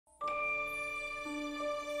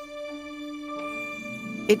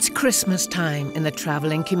It's Christmas time in the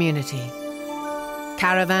travelling community.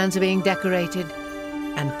 Caravans are being decorated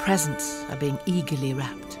and presents are being eagerly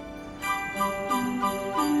wrapped.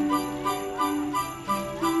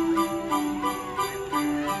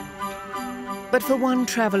 But for one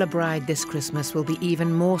traveller bride, this Christmas will be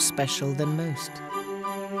even more special than most.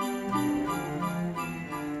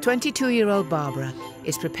 22-year-old Barbara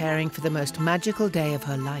is preparing for the most magical day of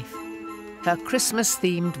her life, her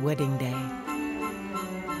Christmas-themed wedding day.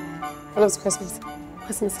 I love Christmas.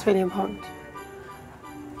 Christmas is really important.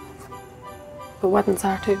 But weddings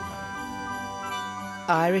are too.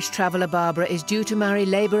 Irish traveller Barbara is due to marry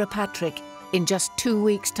labourer Patrick in just 2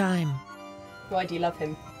 weeks' time. Why do you love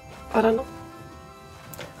him? I don't know.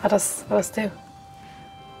 I just do.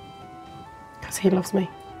 Because he loves me.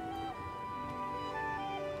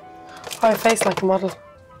 I have a face like a model.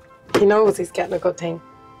 He knows he's getting a good thing.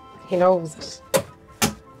 He knows it.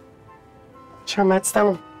 Sure, Matt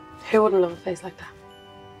Stone. Who wouldn't love a face like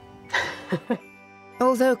that?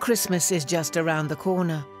 Although Christmas is just around the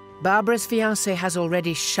corner, Barbara's fiancé has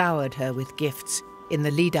already showered her with gifts in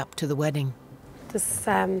the lead-up to the wedding. This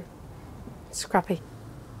Scrappy.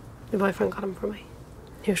 My boyfriend got him for me.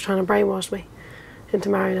 He was trying to brainwash me into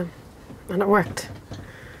marrying him, and it worked.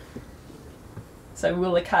 So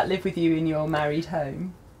will the cat live with you in your married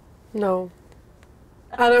home? No.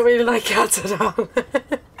 I don't really like cats at all.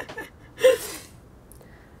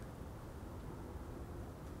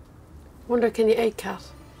 Wonder, can you eat cat?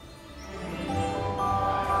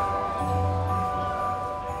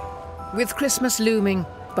 With Christmas looming,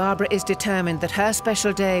 Barbara is determined that her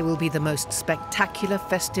special day will be the most spectacular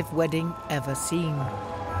festive wedding ever seen.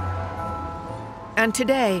 And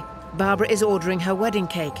today, Barbara is ordering her wedding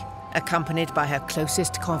cake, accompanied by her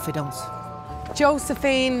closest confidants.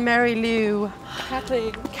 Josephine, Mary Lou,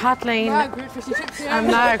 Kathleen, Margaret, Gypsy, and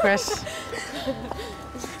Margaret.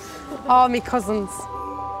 All my cousins.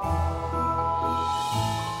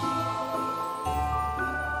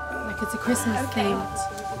 Like it's a Christmas themed.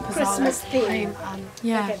 Christmas theme.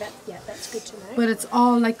 Yeah. Okay, that's good to know. But it's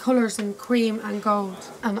all like colours and cream and gold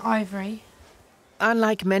and ivory.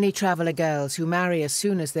 Unlike many traveller girls who marry as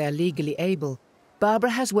soon as they're legally able,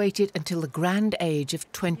 Barbara has waited until the grand age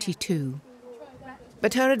of 22.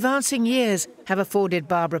 But her advancing years have afforded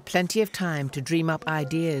Barbara plenty of time to dream up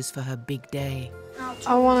ideas for her big day.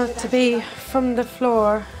 I want it to be from the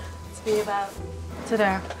floor to be about to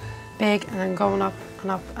there. Big and then going up and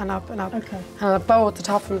up and up and up. Okay. And a bow at the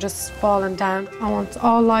top from just falling down. I want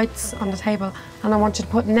all lights on the table and I want you to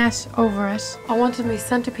put net over it. I wanted my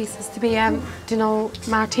centerpieces to be, you know,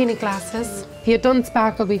 martini glasses. If you had done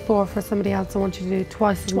sparkle before for somebody else, I want you to do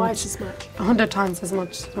twice as much. 100 times as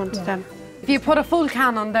much as I wanted them. If you put a full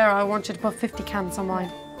can on there, I want you to put 50 cans on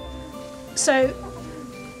mine. So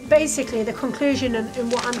basically the conclusion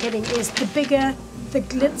and what I'm getting is the bigger, the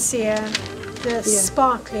glitzier, the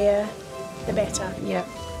sparklier, the better. Yeah.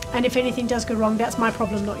 And if anything does go wrong, that's my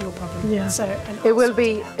problem, not your problem. Yeah. So it will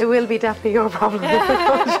be definitely your problem.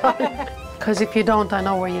 Because if you don't, I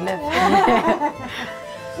know where you live.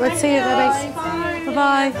 Let's see you, baby.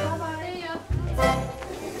 Bye bye.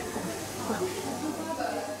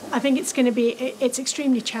 I think it's going to be, it's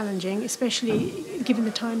extremely challenging, especially given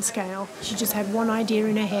the time scale. She just had one idea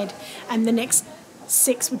in her head and the next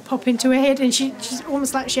 6 would pop into her head and she's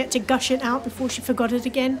almost like she had to gush it out before she forgot it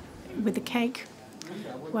again. With the cake,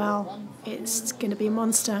 well, it's going to be a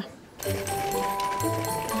monster.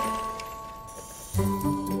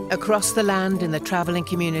 Across the land in the travelling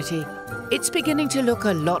community, it's beginning to look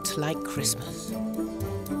a lot like Christmas.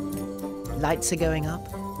 Lights are going up,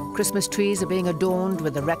 Christmas trees are being adorned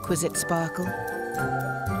with the requisite sparkle.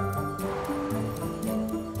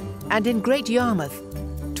 And in Great Yarmouth,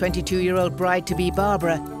 22-year-old bride-to-be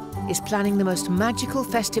Barbara is planning the most magical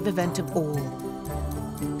festive event of all,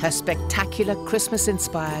 her spectacular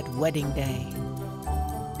Christmas-inspired wedding day.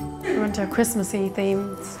 We went to a Christmassy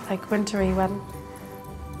themed, like wintry wedding.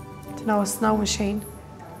 You know, a snow machine.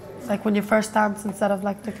 It's like when you first dance, instead of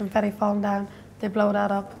like the confetti falling down, they blow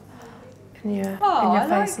that up in your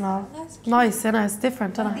face and all. Nice, isn't it? It's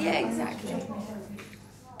different, isn't it? Yeah, exactly.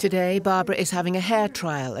 Today, Barbara is having a hair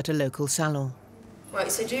trial at a local salon.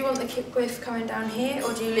 Right, so do you want the kick whiff coming down here,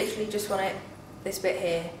 or do you literally just want it this bit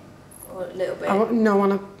here, or a little bit? I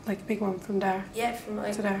want a like a big one from there. Yeah, from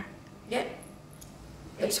like to there. Yeah.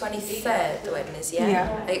 The 23rd, the wedding is, yeah?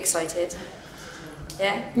 Yeah. Are you excited?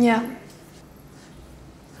 Yeah? Yeah.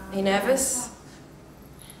 Are you nervous?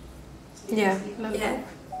 Yeah. Yeah.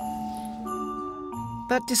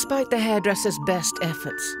 But despite the hairdresser's best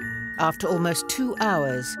efforts, after almost 2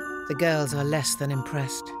 hours, the girls are less than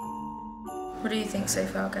impressed. What do you think so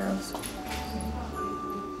far, girls?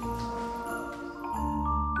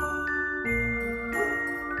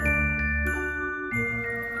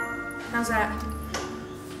 How's that?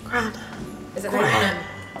 Grand. Is it permanent?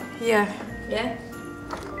 Yeah. Yeah?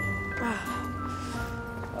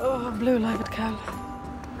 Oh, I'm blue like a cow.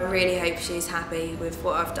 I really hope she's happy with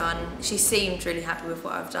what I've done. She seemed really happy with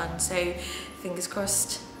what I've done, so fingers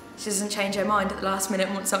crossed she doesn't change her mind at the last minute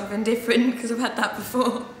and want something different, because I've had that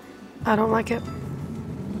before. I don't like it.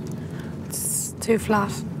 It's too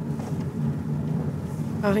flat.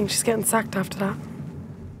 I think she's getting sacked after that.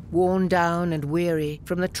 Worn down and weary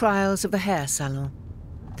from the trials of the hair salon,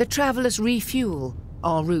 the travellers refuel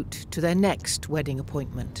en route to their next wedding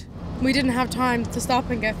appointment. We didn't have time to stop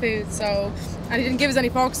and get food, and he didn't give us any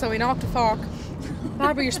forks, so we knocked a fork.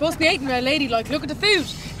 Barbara, you're supposed to be eating my lady, like, look at the food.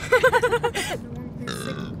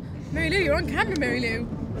 Mary Lou, you're on camera, Mary Lou.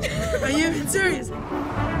 Are you serious?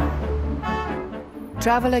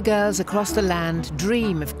 Traveller girls across the land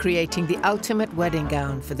dream of creating the ultimate wedding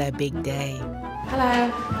gown for their big day.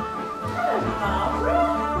 Hello.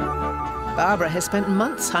 Barbara has spent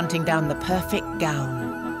months hunting down the perfect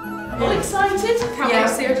gown. All excited? Can't wait to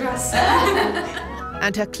see her dress.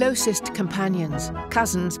 And her closest companions,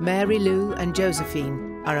 cousins Mary Lou and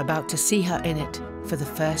Josephine, are about to see her in it for the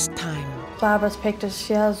first time. Barbara's picked it.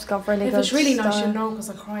 She has got really good If it's really nice, style. you'll know because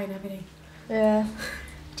I cry and everything. Yeah.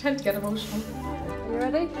 I tend to get emotional. You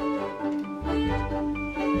ready?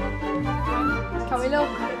 Can we look?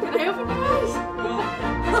 Can I open my eyes?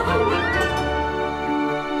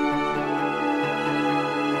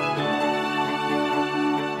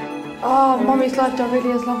 Oh, Mummy's life that really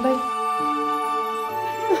is lovely.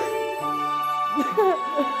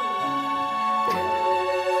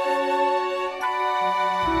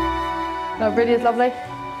 That really is lovely.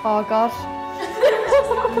 Oh gosh.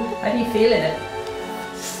 How do you feel in it?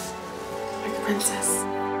 Like a princess.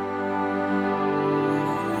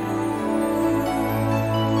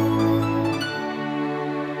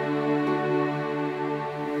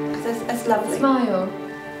 It's lovely. Smile.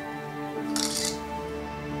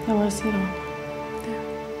 I want to see it on.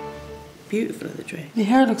 Beautiful in the dress. Your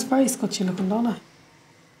hair looks very scutchy looking, don't it?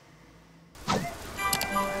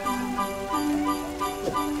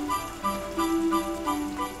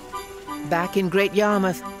 Back in Great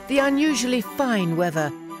Yarmouth, the unusually fine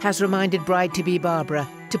weather has reminded bride-to-be Barbara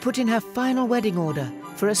to put in her final wedding order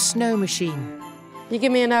for a snow machine. You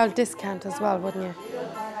give me an old discount as well, wouldn't you?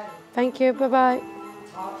 Thank you, bye-bye.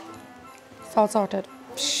 It's all sorted.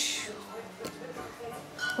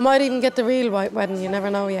 I might even get the real white wedding, you never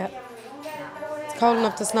know yet. It's cold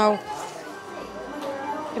enough to snow.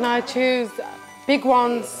 Can I choose big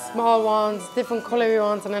ones, small ones, different coloury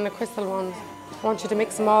ones, and then a crystal ones? I want you to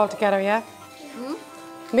mix them all together, yeah?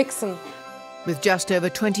 Mix them. With just over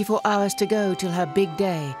 24 hours to go till her big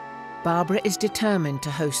day, Barbara is determined to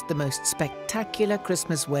host the most spectacular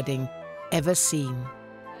Christmas wedding ever seen.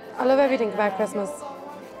 I love everything about Christmas.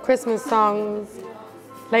 Christmas songs,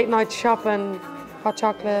 late night shopping, hot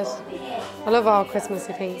chocolate. I love all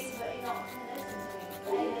Christmassy things.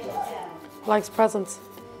 Likes presents,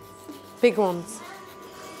 big ones.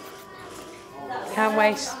 Can't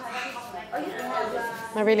wait.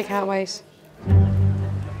 I really can't wait.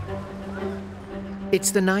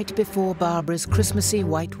 It's the night before Barbara's Christmassy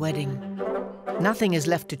white wedding. Nothing is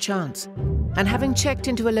left to chance, and having checked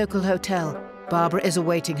into a local hotel, Barbara is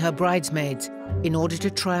awaiting her bridesmaids in order to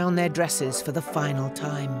try on their dresses for the final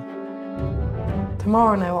time.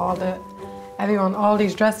 Tomorrow now, all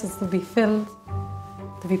these dresses will be filled.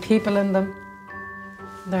 There'll be people in them.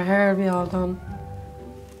 Their hair will be all done.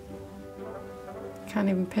 Can't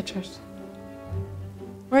even picture it.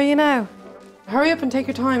 Where are you now? Hurry up and take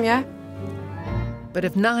your time, yeah? But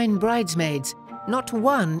of 9 bridesmaids, not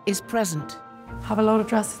one is present. Have a load of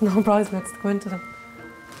dresses, no bridesmaids to go into them.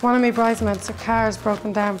 One of my bridesmaids, her car's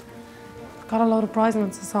broken down. Got a load of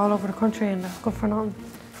bridesmaids that's all over the country and they're good for nothing.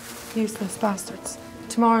 Useless bastards.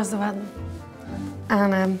 Tomorrow's the wedding.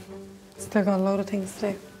 And still got a load of things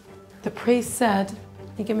to do. The priest said,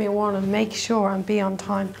 he gave me a warning, make sure and be on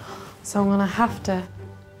time. So I'm gonna have to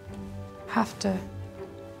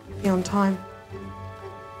be on time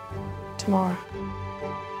tomorrow.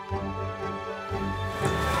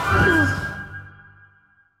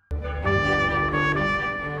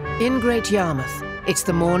 In Great Yarmouth, it's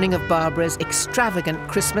the morning of Barbara's extravagant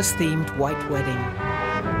Christmas-themed white wedding.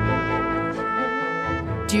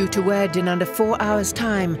 Due to wed in under 4 hours'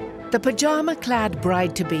 time, the pyjama-clad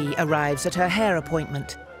bride-to-be arrives at her hair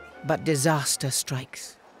appointment, but disaster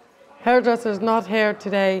strikes. Hairdresser's not here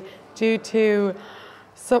today due to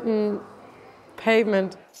something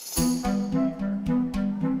pavement. I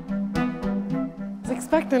was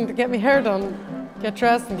expecting to get my hair done, get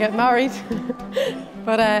dressed and get married.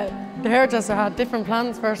 But the hairdresser had different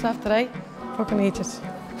plans for herself today. Fucking eat it.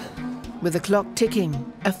 With the clock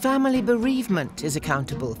ticking, a family bereavement is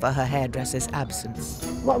accountable for her hairdresser's absence.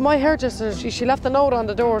 My hairdresser, she left a note on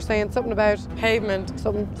the door saying something about pavement,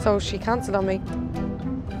 so she cancelled on me.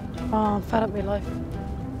 Oh, I'm fed up with my life.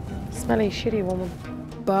 Smelly, shitty woman.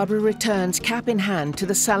 Barbara returns cap in hand to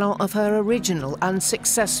the salon of her original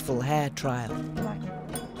unsuccessful hair trial.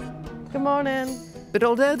 Good morning. But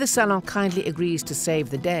although the salon kindly agrees to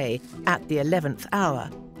save the day at the 11th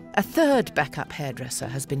hour, a third backup hairdresser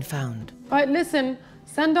has been found. Right, listen,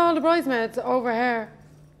 send all the bridesmaids over here.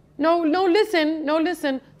 No,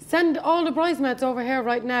 listen. Send all the bridesmaids over here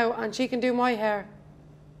right now and she can do my hair.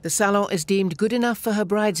 The salon is deemed good enough for her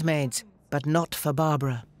bridesmaids, but not for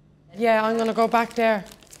Barbara. Yeah, I'm gonna go back there.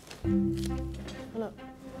 Take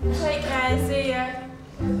care, see ya.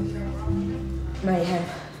 Mayhem.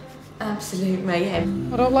 Absolute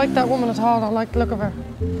mayhem. I don't like that woman at all. I don't like the look of her.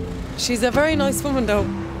 She's a very nice woman, though.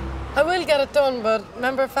 I will get it done, but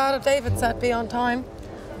remember Father David said be on time.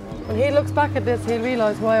 When he looks back at this, he'll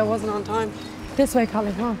realise why I wasn't on time. This way,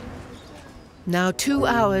 Colin, come on. Now 2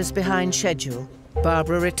 hours behind schedule,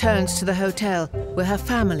 Barbara returns to the hotel where her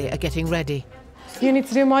family are getting ready. You need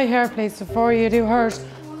to do my hair, please, before you do hers,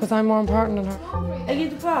 because I'm more important than her. Are you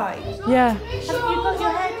the bride? Yeah. Have you got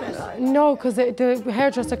your hairdresser? No, because the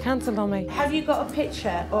hairdresser cancelled on me. Have you got a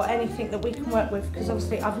picture or anything that we can work with? Because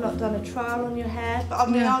obviously I've not done a trial on your hair, but I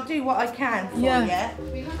mean, I'll do what I can for you.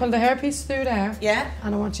 Pull the hairpiece through there. Yeah.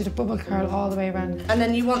 And I want you to bubble curl all the way around. And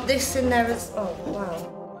then you want this in there as... Oh, wow.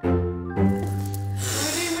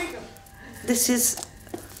 This is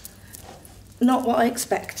not what I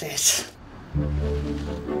expected.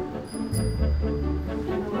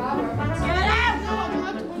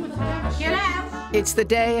 It's the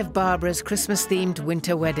day of Barbara's Christmas-themed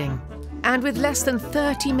winter wedding. And with less than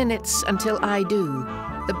 30 minutes until I do,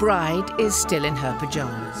 the bride is still in her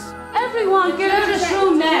pyjamas. Everyone, get out of this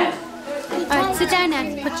room now. Alright, sit down now.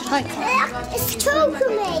 Put your tights. It's choking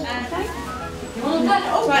me.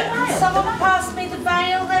 Right, someone pass me the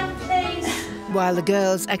veil then, please. While the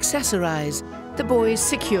girls accessorize, the boys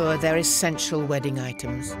secure their essential wedding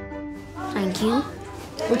items. Thank you.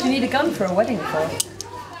 What do you need a gun for a wedding for?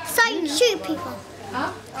 So you can shoot people.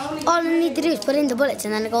 All you need to do is put in the bullets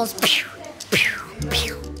and then it goes pew, pew,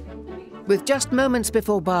 pew. With just moments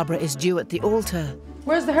before Barbara is due at the altar,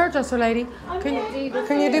 Where's the hairdresser lady?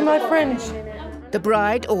 Can you do my fringe? the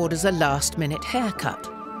bride orders a last-minute haircut.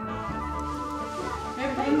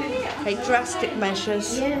 Okay, drastic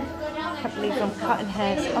measures. Yeah. I can't believe I'm cutting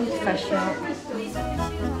hair. It's unprofessional.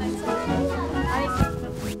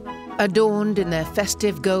 Adorned in their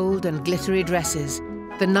festive gold and glittery dresses,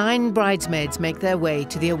 the 9 bridesmaids make their way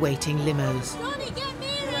to the awaiting limos.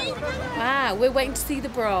 Wow, we're waiting to see the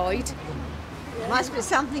bride. Must be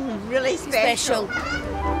something really special. Are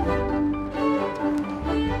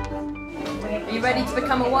you ready to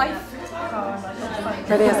become a wife?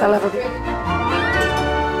 Ready as I'll ever be.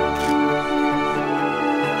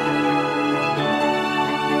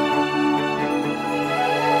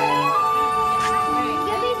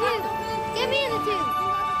 Give me the two.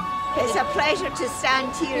 It's a pleasure to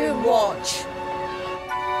stand here and watch.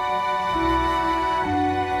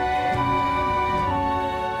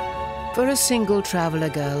 For a single traveller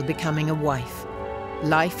girl becoming a wife,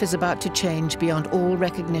 life is about to change beyond all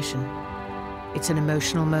recognition. It's an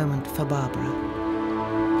emotional moment for Barbara.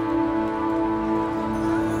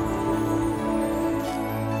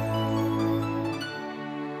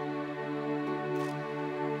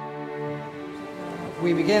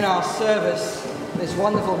 We begin our service, this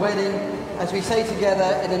wonderful wedding, as we say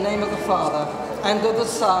together in the name of the Father, and of the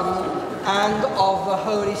Son, and of the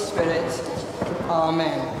Holy Spirit.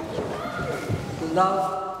 Amen. To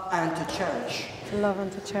love and to cherish. To love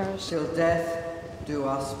and to cherish. Till death do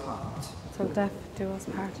us part. Till death do us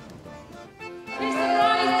part.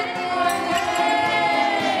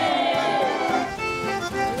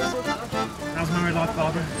 How's married life,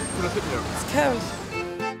 Barbara? It's cold.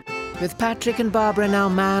 With Patrick and Barbara now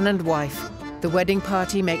man and wife, the wedding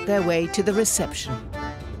party make their way to the reception.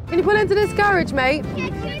 Can you pull into this garage, mate? You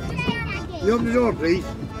open the door, please.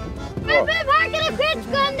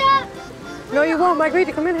 No, you won't. I agreed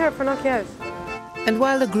to come in here for knock you out. And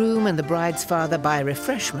while the groom and the bride's father buy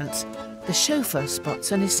refreshments, the chauffeur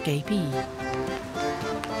spots an escapee.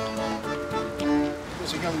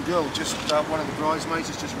 There's a young girl, just one of the bridesmaids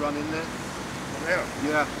has just run in there. There?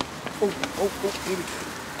 Yeah. Oh, here we go.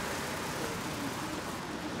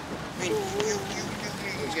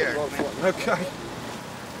 Yeah. Okay.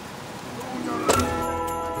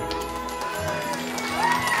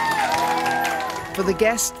 For the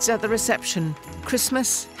guests at the reception,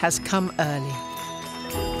 Christmas has come early.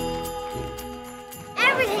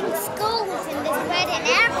 Everything's gold.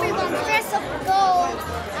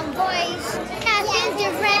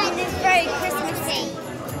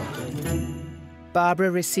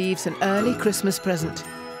 Barbara receives an early Christmas present,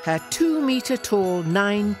 her 2-metre-tall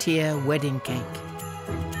 9-tier wedding cake.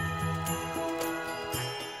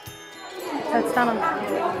 That's stunning.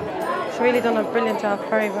 She's really done a brilliant job,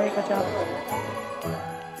 very, very good job.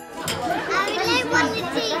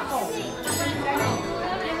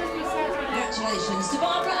 Congratulations to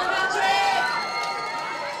Barbara and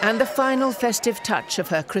Patrick! And the final festive touch of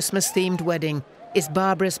her Christmas-themed wedding is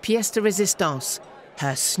Barbara's pièce de résistance,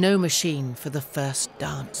 her snow machine for the first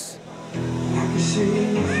dance. I can see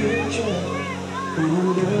the future when I'm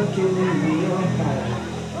looking in your eyes.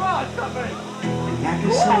 And I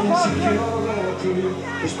can see security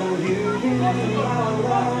just by you in my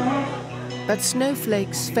life. But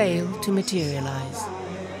snowflakes fail to materialise.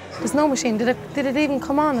 The snow machine, did it even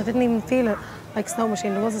come on? I didn't even feel it like snow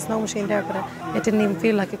machine. There was a snow machine there, but it didn't even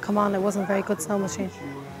feel like it come on. It wasn't a very good snow machine.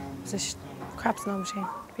 It was a crap snow machine,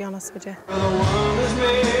 to be honest with you.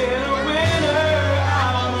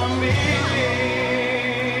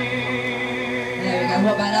 There we go,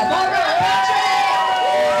 what about Barbara and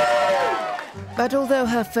Patrick? But although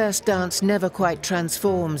her first dance never quite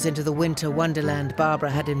transforms into the winter wonderland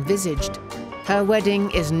Barbara had envisaged, her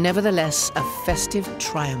wedding is nevertheless a festive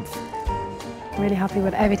triumph. I'm really happy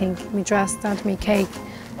with everything. My dress, down to me cake,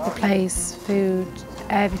 the place, food,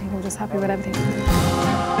 everything. I'm just happy with everything.